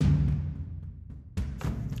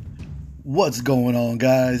What's going on,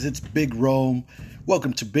 guys? It's Big Rome.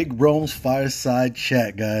 Welcome to Big Rome's Fireside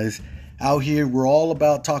Chat, guys. Out here, we're all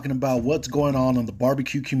about talking about what's going on in the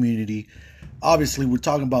barbecue community. Obviously, we're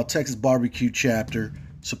talking about Texas Barbecue Chapter,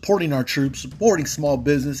 supporting our troops, supporting small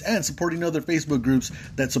business, and supporting other Facebook groups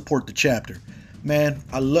that support the chapter. Man,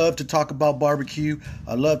 I love to talk about barbecue.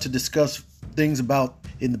 I love to discuss things about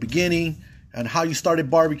in the beginning and how you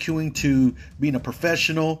started barbecuing to being a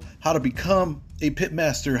professional, how to become a pit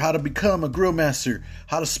master, how to become a grill master,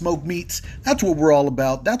 how to smoke meats. That's what we're all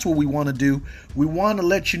about. That's what we want to do. We want to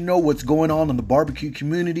let you know what's going on in the barbecue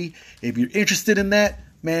community. If you're interested in that,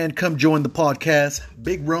 man, come join the podcast.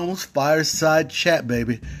 Big Rome's Fireside Chat,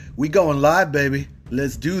 baby. We going live, baby.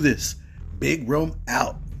 Let's do this. Big Rome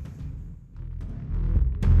out.